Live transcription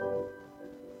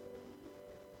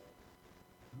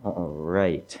All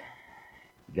right.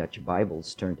 You got your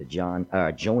Bibles, turn to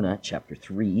Jonah chapter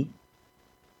 3.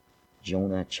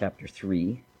 Jonah chapter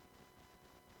 3.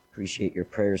 Appreciate your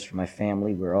prayers for my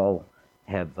family. We all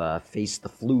have faced the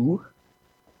flu.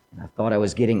 And I thought I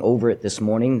was getting over it this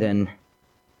morning. Then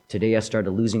today I started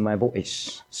losing my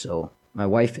voice. So my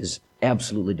wife is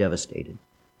absolutely devastated.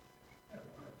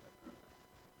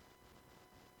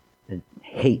 I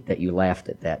hate that you laughed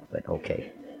at that, but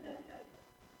okay.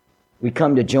 We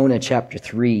come to Jonah chapter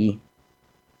 3,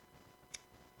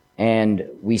 and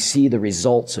we see the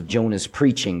results of Jonah's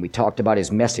preaching. We talked about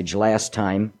his message last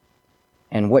time,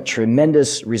 and what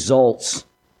tremendous results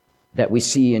that we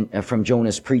see from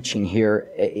Jonah's preaching here.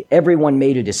 Everyone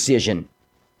made a decision.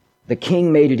 The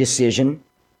king made a decision.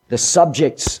 The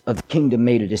subjects of the kingdom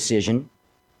made a decision.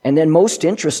 And then most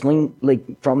interestingly,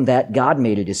 from that, God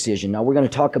made a decision. Now, we're going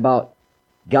to talk about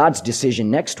God's decision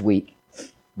next week.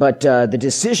 But the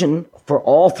decision for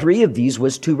all three of these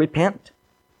was to repent.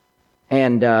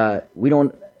 And we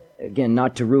don't, again,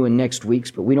 not to ruin next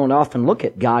week's, but we don't often look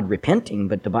at God repenting.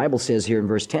 But the Bible says here in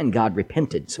verse 10, God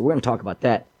repented. So we're going to talk about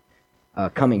that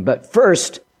coming. But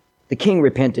first, the king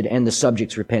repented and the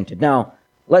subjects repented. Now,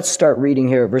 let's start reading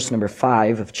here at verse number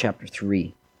 5 of chapter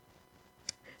 3.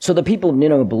 So the people of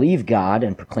Nineveh believed God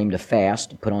and proclaimed a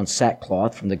fast and put on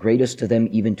sackcloth, from the greatest of them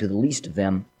even to the least of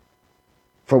them.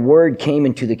 For word came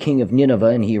into the king of Nineveh,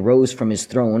 and he arose from his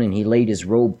throne, and he laid his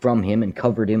robe from him, and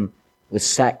covered him with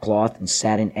sackcloth, and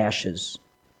sat in ashes.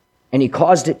 And he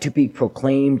caused it to be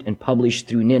proclaimed and published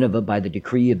through Nineveh by the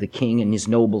decree of the king and his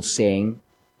nobles, saying,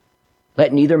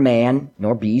 Let neither man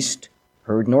nor beast,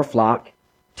 herd nor flock,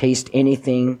 taste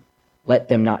anything, let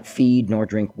them not feed nor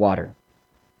drink water.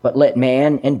 But let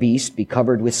man and beast be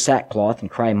covered with sackcloth,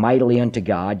 and cry mightily unto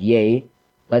God, yea,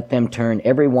 let them turn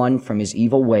every one from his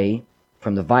evil way,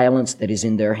 from the violence that is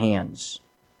in their hands.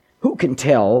 Who can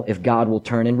tell if God will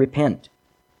turn and repent,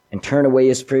 and turn away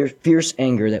his fierce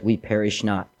anger, that we perish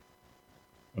not?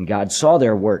 And God saw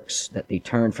their works, that they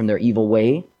turned from their evil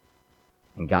way,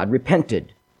 and God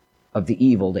repented of the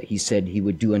evil that he said he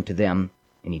would do unto them,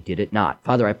 and he did it not.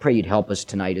 Father, I pray you'd help us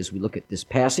tonight as we look at this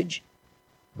passage,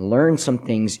 and learn some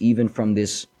things even from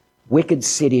this wicked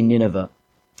city, Nineveh,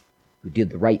 who did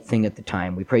the right thing at the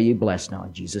time. We pray you bless now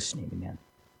in Jesus' name, amen.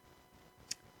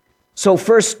 So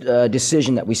first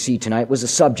decision that we see tonight was the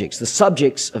subjects. The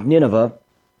subjects of Nineveh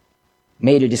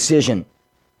made a decision.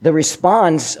 The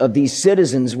response of these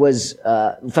citizens was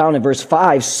found in verse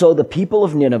 5. So the people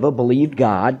of Nineveh believed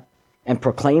God and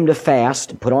proclaimed a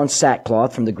fast and put on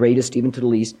sackcloth, from the greatest even to the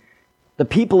least. The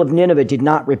people of Nineveh did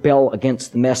not rebel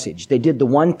against the message. They did the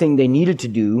one thing they needed to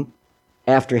do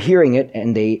after hearing it,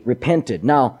 and they repented.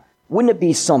 Now, wouldn't it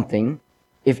be something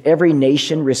if every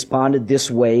nation responded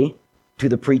this way to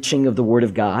the preaching of the Word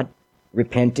of God,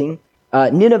 repenting?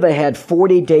 Nineveh had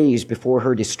 40 days before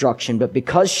her destruction, but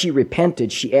because she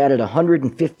repented, she added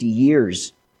 150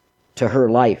 years to her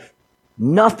life.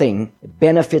 Nothing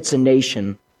benefits a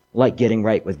nation like getting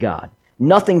right with God.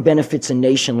 Nothing benefits a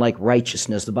nation like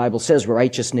righteousness. The Bible says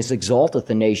righteousness exalteth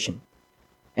a nation.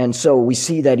 And so we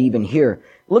see that even here.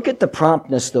 Look at the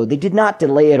promptness, though. They did not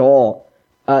delay at all.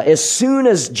 As soon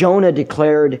as Jonah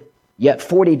declared, Yet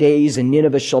 40 days and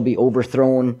Nineveh shall be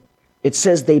overthrown, it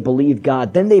says they believed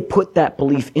God. Then they put that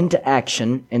belief into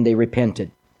action and they repented.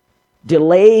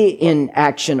 Delay in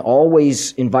action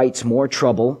always invites more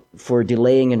trouble, for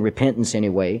delaying in repentance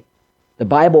anyway. The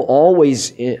Bible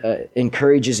always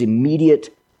encourages immediate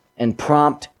and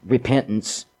prompt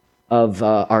repentance of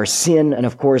our sin, and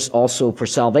of course also for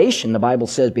salvation. The Bible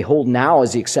says, Behold, now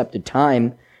is the accepted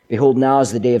time. Behold, now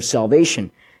is the day of salvation.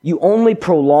 You only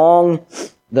prolong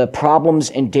the problems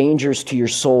and dangers to your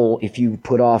soul if you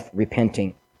put off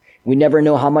repenting. We never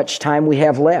know how much time we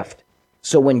have left.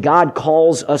 So when God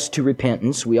calls us to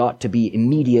repentance, we ought to be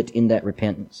immediate in that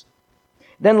repentance.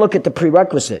 Then look at the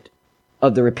prerequisite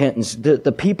of the repentance.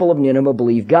 The people of Nineveh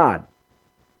believed God.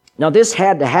 Now this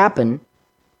had to happen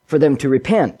for them to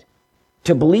repent.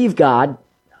 To believe God,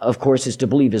 of course, is to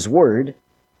believe his word.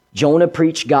 Jonah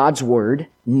preached God's word.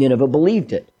 Nineveh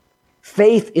believed it.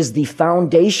 Faith is the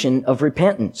foundation of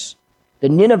repentance. The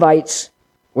Ninevites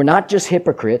were not just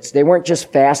hypocrites. They weren't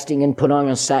just fasting and put on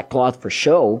a sackcloth for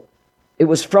show. It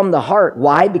was from the heart.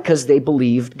 Why? Because they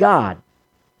believed God.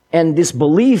 And this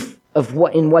belief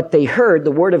in what they heard, the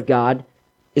word of God,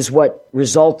 is what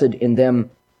resulted in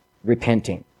them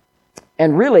repenting.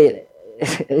 And really,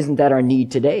 isn't that our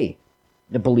need today?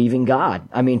 The believing God.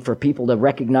 I mean, for people to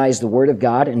recognize the word of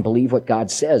God and believe what God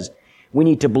says. We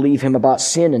need to believe him about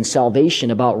sin and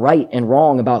salvation, about right and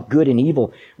wrong, about good and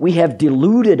evil. We have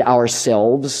deluded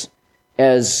ourselves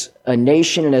as a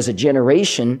nation and as a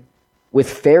generation with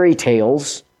fairy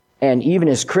tales, and even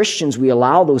as Christians, we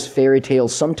allow those fairy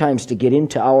tales sometimes to get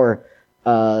into our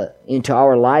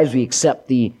lives. We accept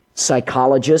the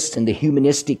psychologists and the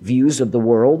humanistic views of the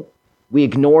world. We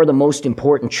ignore the most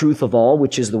important truth of all,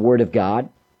 which is the Word of God.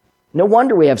 No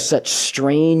wonder we have such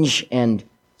strange and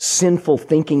sinful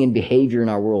thinking and behavior in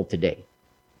our world today.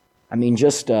 I mean,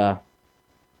 just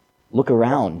look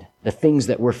around. The things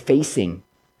that we're facing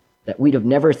that we'd have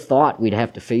never thought we'd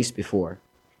have to face before.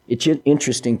 It's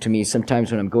interesting to me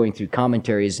sometimes when I'm going through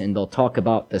commentaries and they'll talk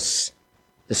about the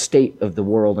state of the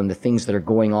world and the things that are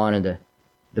going on and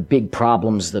the big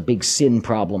problems, the big sin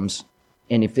problems.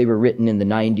 And if they were written in the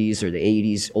 90s or the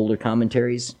 80s, older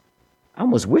commentaries, I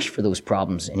almost wish for those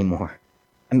problems anymore.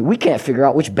 I mean, we can't figure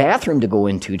out which bathroom to go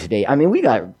into today. I mean,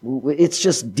 it's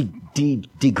just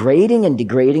degrading and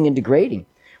degrading and degrading.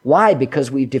 Why?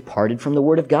 Because we've departed from the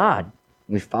Word of God.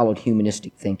 We've followed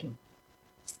humanistic thinking.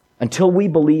 Until we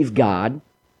believe God,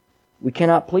 we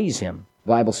cannot please Him. The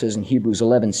Bible says in Hebrews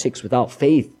 11:6, without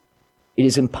faith, it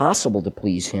is impossible to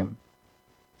please Him.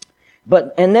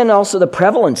 And then also the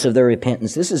prevalence of their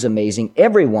repentance. This is amazing.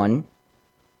 Everyone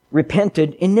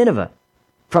repented in Nineveh,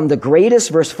 from the greatest,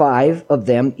 verse 5, of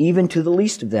them, even to the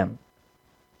least of them.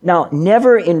 Now,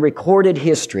 never in recorded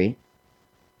history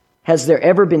has there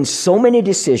ever been so many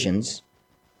decisions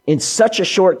in such a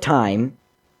short time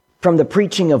from the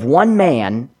preaching of one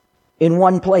man in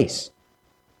one place.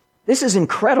 This is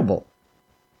incredible.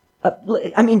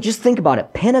 I mean, just think about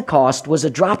it. Pentecost was a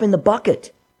drop in the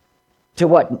bucket to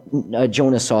what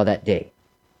Jonah saw that day.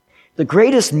 The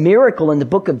greatest miracle in the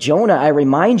book of Jonah, I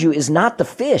remind you, is not the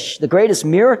fish. The greatest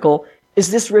miracle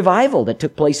is this revival that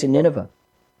took place in Nineveh.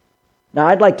 Now,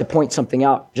 I'd like to point something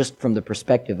out just from the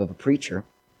perspective of a preacher.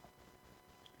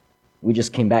 We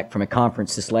just came back from a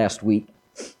conference this last week.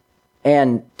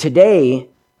 And today,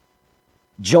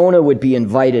 Jonah would be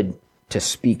invited to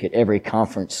speak at every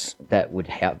conference that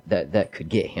could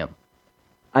get him.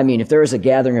 I mean, if there was a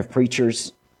gathering of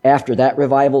preachers after that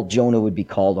revival, Jonah would be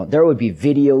called on. There would be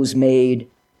videos made.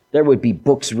 There would be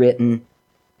books written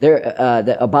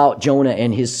about Jonah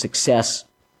and his success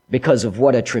because of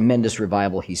what a tremendous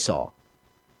revival he saw.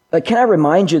 But can I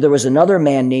remind you, there was another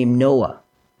man named Noah.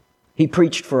 He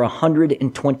preached for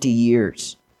 120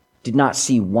 years, did not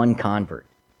see one convert.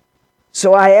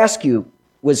 So I ask you,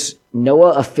 was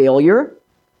Noah a failure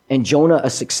and Jonah a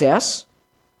success?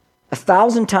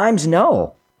 1,000 times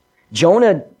no.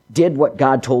 Jonah did what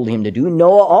God told him to do.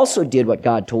 Noah also did what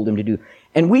God told him to do.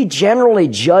 And we generally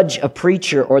judge a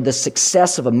preacher or the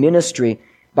success of a ministry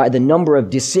by the number of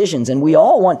decisions. And we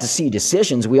all want to see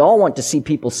decisions. We all want to see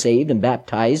people saved and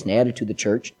baptized and added to the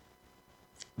church.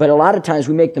 But a lot of times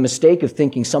we make the mistake of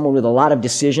thinking someone with a lot of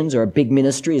decisions or a big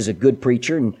ministry is a good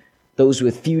preacher, and those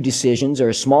with few decisions or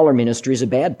a smaller ministry is a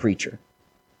bad preacher.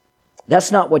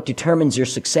 That's not what determines your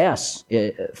success.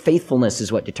 Faithfulness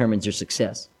is what determines your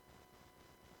success.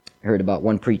 I heard about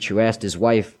one preacher who asked his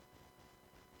wife,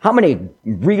 how many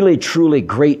really, truly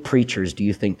great preachers do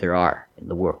you think there are in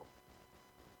the world?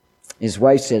 His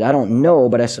wife said, I don't know,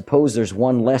 but I suppose there's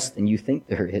one less than you think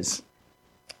there is.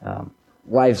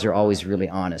 Wives are always really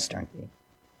honest, aren't they?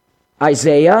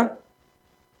 Isaiah,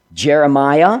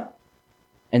 Jeremiah,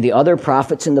 and the other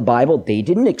prophets in the Bible, they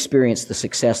didn't experience the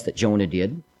success that Jonah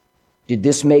did. Did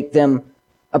this make them...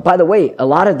 by the way, a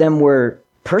lot of them were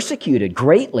persecuted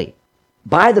greatly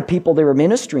by the people they were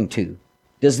ministering to.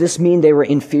 Does this mean they were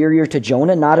inferior to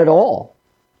Jonah? Not at all.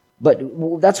 But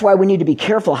that's why we need to be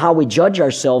careful how we judge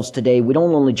ourselves today. We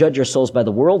don't only judge ourselves by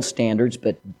the world's standards,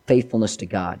 but faithfulness to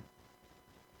God.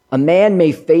 A man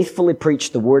may faithfully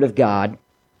preach the Word of God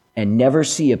and never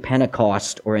see a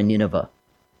Pentecost or a Nineveh.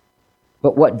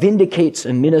 But what vindicates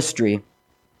a ministry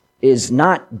is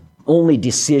not only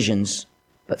decisions,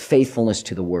 but faithfulness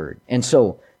to the Word. And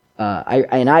so,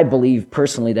 I believe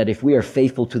personally that if we are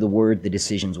faithful to the Word, the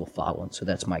decisions will follow. And so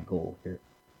that's my goal here.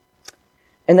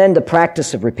 And then the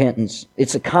practice of repentance.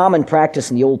 It's a common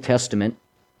practice in the Old Testament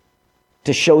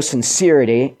to show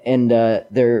sincerity and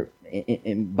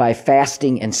by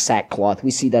fasting and sackcloth.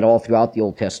 We see that all throughout the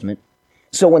Old Testament.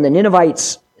 So when the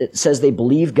Ninevites, it says they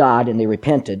believed God and they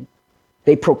repented,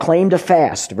 they proclaimed a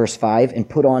fast, verse 5, and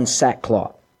put on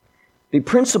sackcloth. The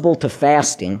principle to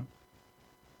fasting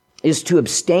is to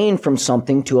abstain from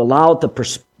something to allow the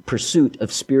pursuit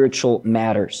of spiritual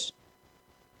matters.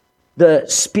 The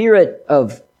spirit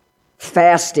of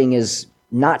fasting is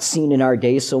not seen in our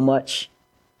day so much,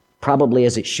 probably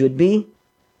as it should be.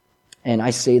 And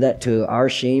I say that to our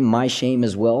shame, my shame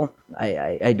as well.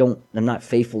 I'm not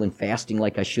faithful in fasting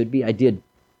like I should be.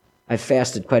 I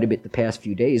fasted quite a bit the past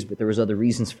few days, but there was other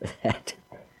reasons for that.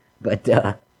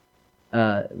 But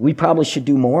we probably should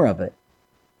do more of it.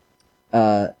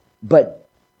 But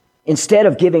instead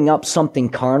of giving up something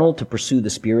carnal to pursue the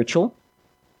spiritual,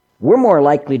 we're more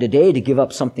likely today to give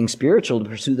up something spiritual to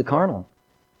pursue the carnal.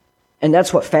 And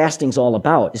that's what fasting's all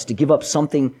about, is to give up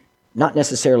something not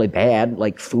necessarily bad,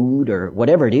 like food or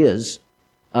whatever it is,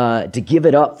 to give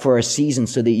it up for a season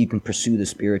so that you can pursue the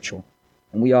spiritual.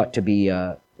 And we ought to be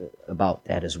about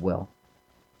that as well.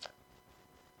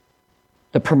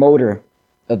 The promoter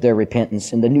of their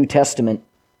repentance. In the New Testament,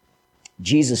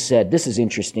 Jesus said, this is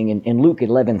interesting, in Luke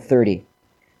 11:30,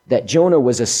 that Jonah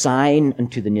was a sign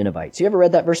unto the Ninevites. You ever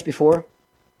read that verse before?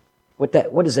 What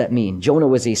does that mean? Jonah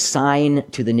was a sign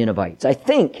to the Ninevites. I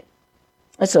think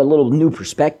that's a little new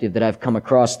perspective that I've come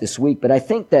across this week, but I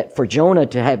think that for Jonah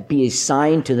to be a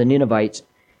sign to the Ninevites,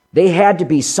 they had to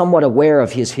be somewhat aware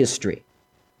of his history,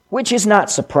 which is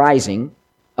not surprising.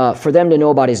 For them to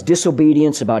know about his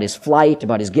disobedience, about his flight,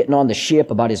 about his getting on the ship,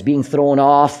 about his being thrown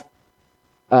off.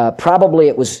 Probably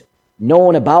it was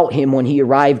known about him when he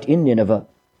arrived in Nineveh.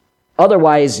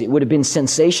 Otherwise, it would have been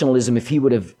sensationalism if he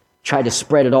would have tried to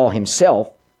spread it all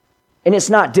himself. And it's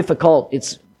not difficult.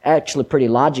 It's actually pretty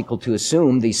logical to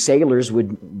assume these sailors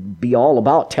would be all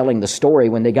about telling the story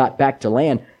when they got back to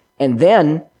land. And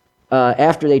then,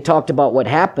 after they talked about what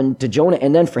happened to Jonah,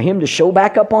 and then for him to show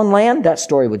back up on land, that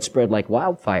story would spread like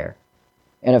wildfire.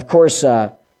 And of course,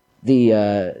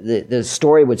 the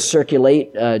story would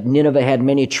circulate. Nineveh had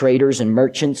many traders and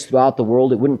merchants throughout the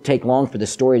world. It wouldn't take long for the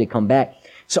story to come back.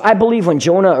 So I believe when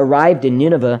Jonah arrived in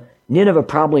Nineveh, Nineveh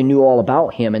probably knew all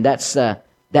about him, and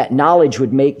that knowledge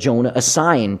would make Jonah a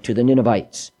sign to the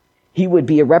Ninevites. He would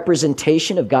be a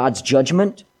representation of God's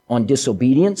judgment on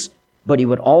disobedience, but he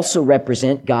would also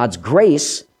represent God's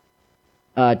grace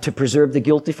to preserve the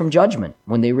guilty from judgment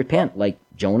when they repent. Like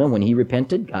Jonah, when he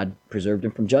repented, God preserved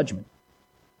him from judgment.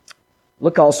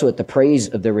 Look also at the praise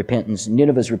of their repentance.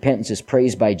 Nineveh's repentance is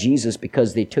praised by Jesus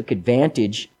because they took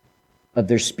advantage of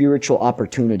their spiritual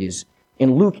opportunities.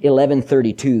 In Luke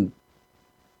 11:32,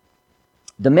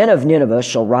 the men of Nineveh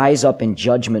shall rise up in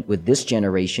judgment with this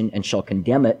generation and shall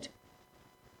condemn it,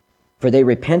 for they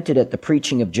repented at the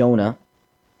preaching of Jonah,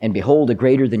 and behold, a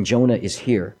greater than Jonah is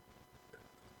here.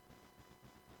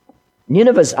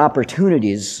 Nineveh's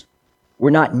opportunities were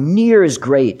not near as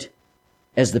great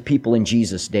as the people in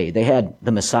Jesus' day. They had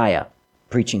the Messiah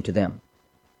preaching to them.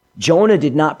 Jonah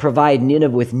did not provide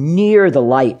Nineveh with near the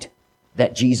light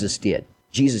that Jesus did.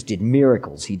 Jesus did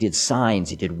miracles. He did signs.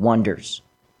 He did wonders.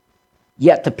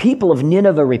 Yet the people of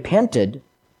Nineveh repented,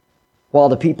 while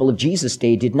the people of Jesus'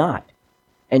 day did not.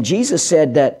 And Jesus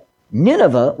said that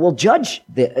Nineveh will judge.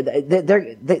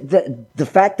 The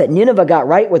fact that Nineveh got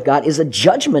right with God is a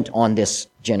judgment on this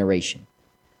generation.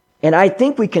 And I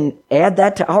think we can add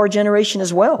that to our generation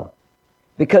as well,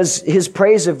 because his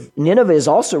praise of Nineveh is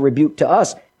also a rebuke to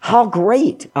us. How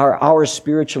great are our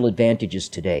spiritual advantages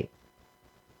today?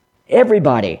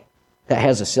 Everybody that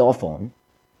has a cell phone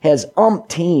has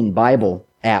umpteen Bible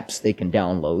apps they can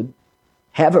download,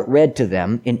 have it read to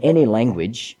them in any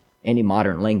language, any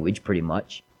modern language pretty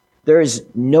much. There is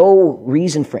no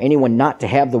reason for anyone not to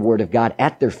have the Word of God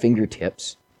at their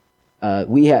fingertips.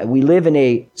 We live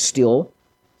in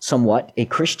somewhat a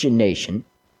Christian nation,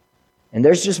 and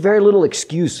there's just very little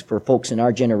excuse for folks in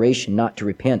our generation not to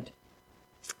repent.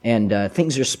 And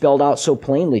things are spelled out so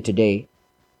plainly today.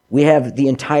 We have the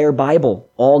entire Bible.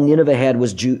 All Nineveh had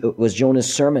was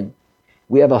Jonah's sermon.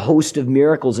 We have a host of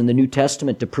miracles in the New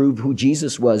Testament to prove who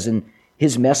Jesus was and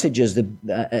his messages.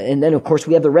 And then, of course,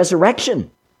 we have the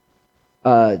resurrection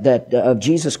of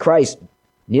Jesus Christ.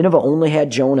 Nineveh only had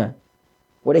Jonah.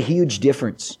 What a huge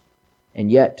difference. And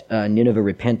yet, Nineveh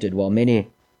repented, while many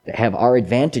that have our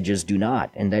advantages do not.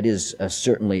 And that is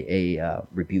certainly a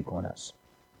rebuke on us.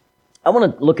 I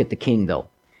want to look at the king, though.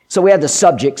 So we have the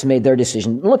subjects made their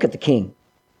decision. Look at the king.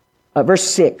 Verse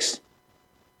 6.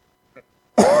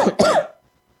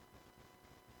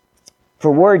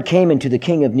 For word came into the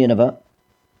king of Nineveh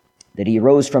that he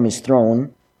arose from his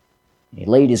throne. He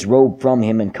laid his robe from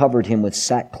him and covered him with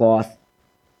sackcloth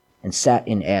and sat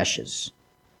in ashes.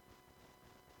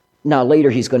 Now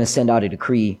later he's going to send out a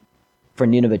decree for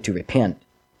Nineveh to repent.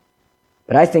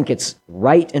 But I think it's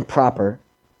right and proper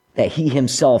that he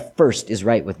himself first is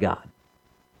right with God.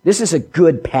 This is a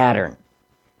good pattern.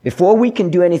 Before we can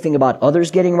do anything about others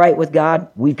getting right with God,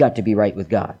 we've got to be right with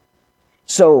God.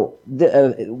 So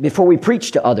before we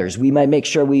preach to others, we might make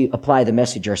sure we apply the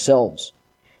message ourselves.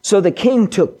 So the king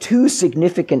took two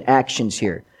significant actions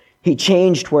here. He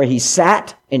changed where he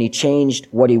sat and he changed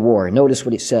what he wore. Notice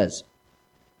what it says.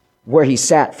 Where he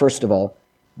sat, first of all.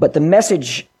 But the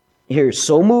message here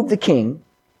so moved the king,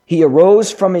 he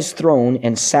arose from his throne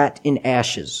and sat in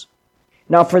ashes.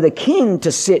 Now, for the king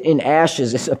to sit in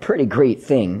ashes is a pretty great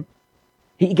thing.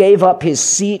 He gave up his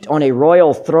seat on a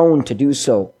royal throne to do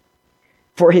so.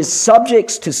 For his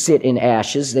subjects to sit in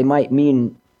ashes, they might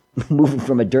mean moving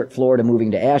from a dirt floor to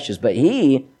moving to ashes, but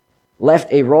he left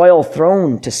a royal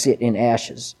throne to sit in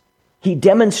ashes. He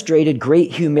demonstrated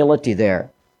great humility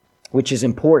there, which is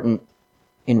important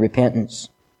in repentance.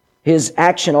 His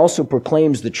action also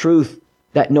proclaims the truth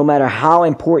that no matter how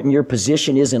important your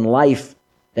position is in life,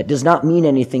 that does not mean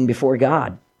anything before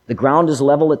God. The ground is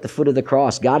level at the foot of the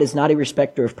cross. God is not a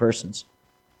respecter of persons.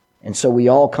 And so we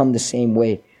all come the same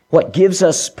way. What gives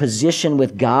us position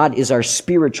with God is our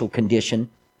spiritual condition,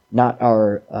 not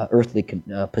our earthly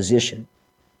position.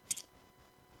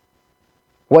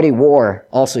 What he wore,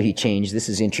 also he changed. This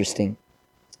is interesting.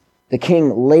 The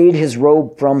king laid his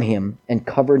robe from him and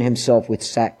covered himself with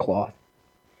sackcloth.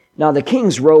 Now, the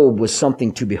king's robe was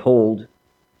something to behold.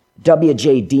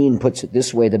 W.J. Dean puts it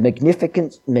this way: the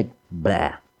magnificence, the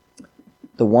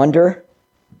wonder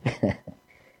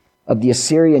of the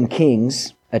Assyrian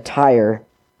king's attire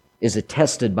is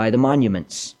attested by the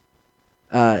monuments.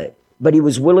 But he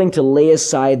was willing to lay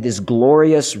aside this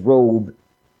glorious robe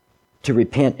to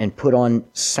repent and put on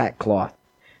sackcloth.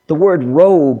 The word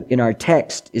robe in our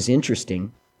text is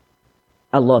interesting.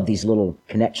 I love these little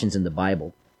connections in the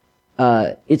Bible.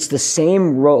 It's the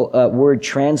same word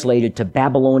translated to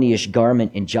Babylonish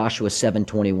garment in Joshua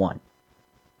 7:21.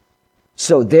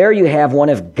 So there you have one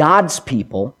of God's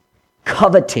people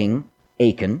coveting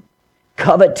Achan,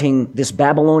 coveting this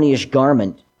Babylonish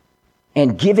garment,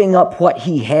 and giving up what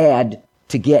he had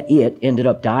to get it, ended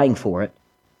up dying for it.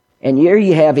 And here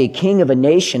you have a king of a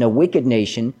nation, a wicked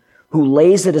nation, who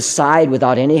lays it aside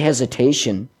without any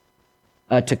hesitation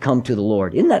to come to the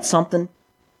Lord. Isn't that something?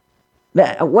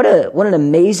 What an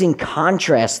amazing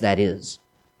contrast that is.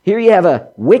 Here you have a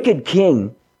wicked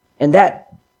king, and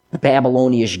that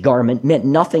Babylonish garment meant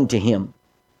nothing to him.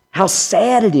 How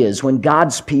sad it is when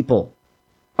God's people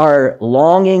are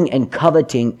longing and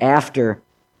coveting after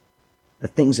the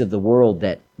things of the world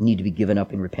that need to be given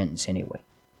up in repentance anyway.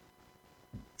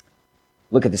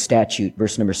 Look at the statute,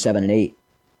 verse number 7 and 8.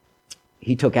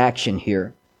 He took action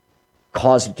here,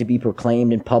 caused it to be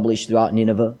proclaimed and published throughout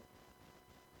Nineveh.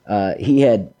 He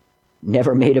had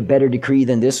never made a better decree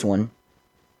than this one,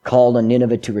 called on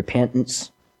Nineveh to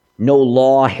repentance. No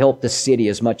law helped the city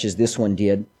as much as this one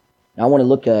did. Now I want to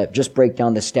look just break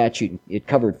down the statute. It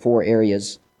covered 4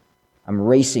 areas. I'm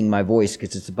racing my voice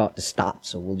because it's about to stop,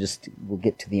 so we'll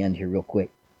get to the end here real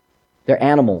quick. They're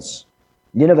animals.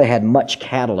 Nineveh had much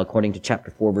cattle, according to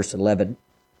chapter 4, verse 11.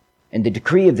 And the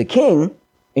decree of the king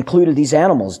included these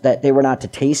animals, that they were not to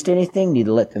taste anything,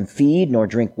 neither let them feed nor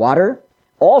drink water.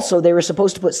 Also, they were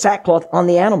supposed to put sackcloth on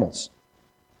the animals.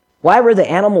 Why were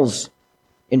the animals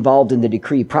involved in the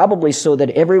decree? Probably so that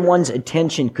everyone's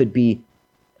attention could be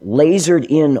lasered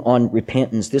in on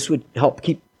repentance. This would help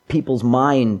keep people's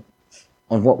mind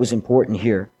on what was important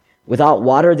here. Without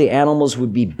water, the animals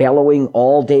would be bellowing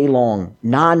all day long,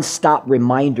 non-stop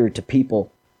reminder to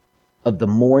people of the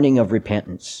morning of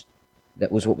repentance.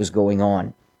 That was what was going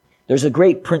on. There's a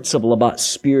great principle about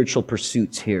spiritual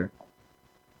pursuits here,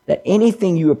 that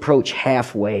anything you approach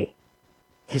halfway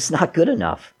is not good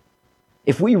enough.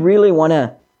 If we really want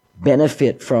to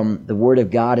benefit from the Word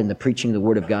of God and the preaching of the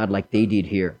Word of God like they did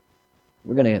here,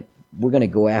 we're gonna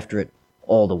go after it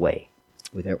all the way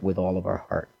with all of our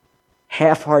heart.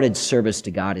 Half-hearted service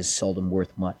to God is seldom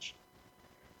worth much.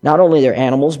 Not only their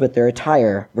animals, but their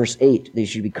attire. Verse 8, they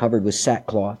should be covered with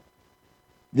sackcloth.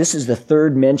 This is the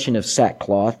 3rd mention of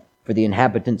sackcloth for the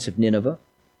inhabitants of Nineveh.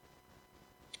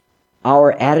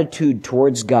 Our attitude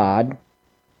towards God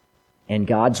and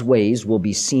God's ways will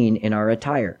be seen in our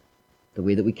attire, the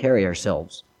way that we carry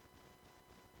ourselves,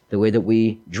 the way that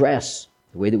we dress,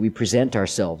 the way that we present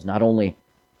ourselves, not only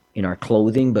in our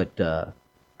clothing, but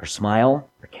our smile,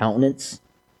 our countenance,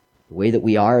 the way that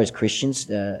we are as Christians.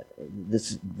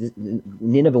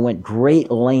 Nineveh went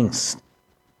great lengths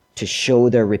to show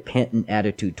their repentant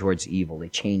attitude towards evil. They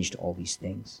changed all these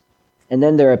things. And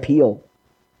then their appeal.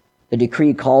 The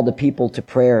decree called the people to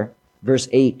prayer. Verse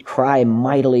 8, cry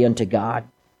mightily unto God.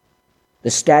 The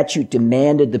statute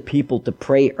demanded the people to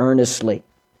pray earnestly,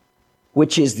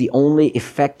 which is the only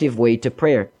effective way to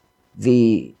prayer.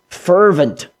 The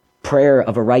fervent prayer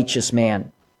of a righteous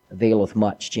man availeth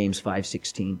much, James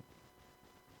 5:16.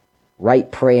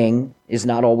 Right praying is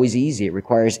not always easy. It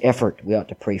requires effort. We ought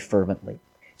to pray fervently.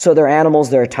 So their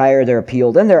animals, their attire, their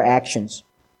appeal, then their actions.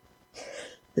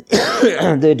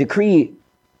 The decree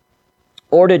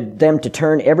ordered them to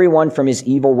turn everyone from his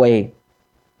evil way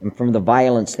and from the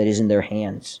violence that is in their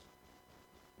hands.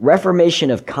 Reformation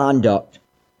of conduct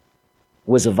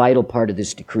was a vital part of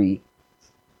this decree.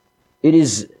 It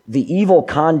is the evil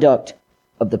conduct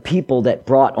of the people that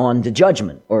brought on the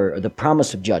judgment, or the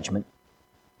promise of judgment.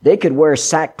 They could wear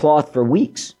sackcloth for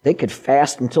weeks. They could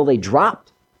fast until they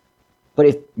dropped. But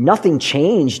if nothing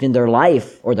changed in their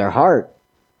life or their heart,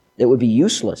 it would be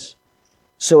useless.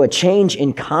 So a change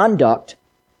in conduct,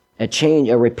 a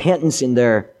repentance in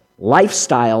their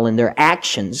lifestyle and their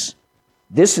actions,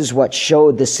 this is what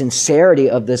showed the sincerity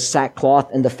of the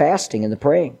sackcloth and the fasting and the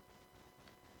praying.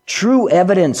 True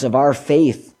evidence of our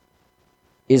faith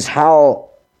is how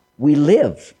we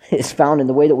live. It's found in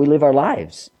the way that we live our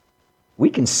lives. We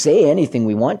can say anything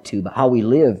we want to, but how we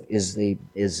live is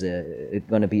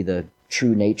going to be the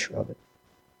true nature of it.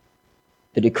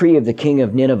 The decree of the king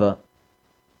of Nineveh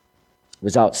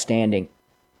was outstanding.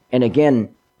 And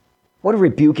again, what a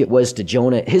rebuke it was to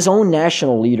Jonah, his own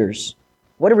national leaders.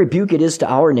 What a rebuke it is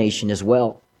to our nation as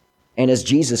well. And as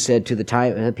Jesus said to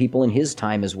the people in his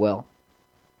time as well,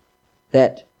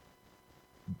 that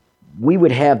we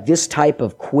would have this type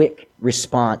of quick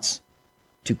response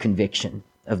to conviction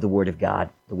of the Word of God,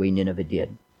 the way Nineveh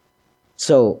did.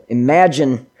 So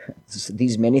imagine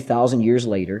these many thousand years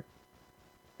later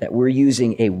that we're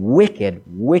using a wicked,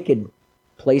 wicked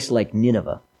place like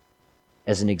Nineveh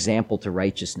as an example to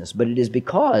righteousness. But it is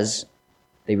because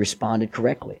they responded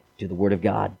correctly to the Word of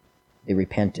God. They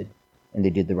repented and they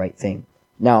did the right thing.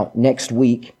 Now, next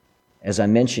week, as I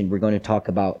mentioned, we're going to talk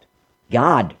about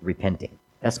God repenting.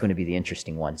 That's going to be the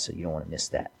interesting one, so you don't want to miss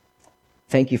that.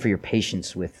 Thank you for your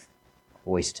patience with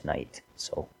voice tonight.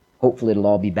 So hopefully it'll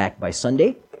all be back by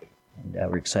Sunday, and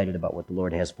we're excited about what the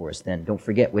Lord has for us then. Don't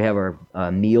forget, we have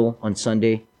our meal on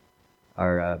Sunday,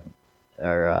 our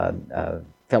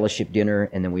fellowship dinner,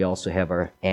 and then we also have our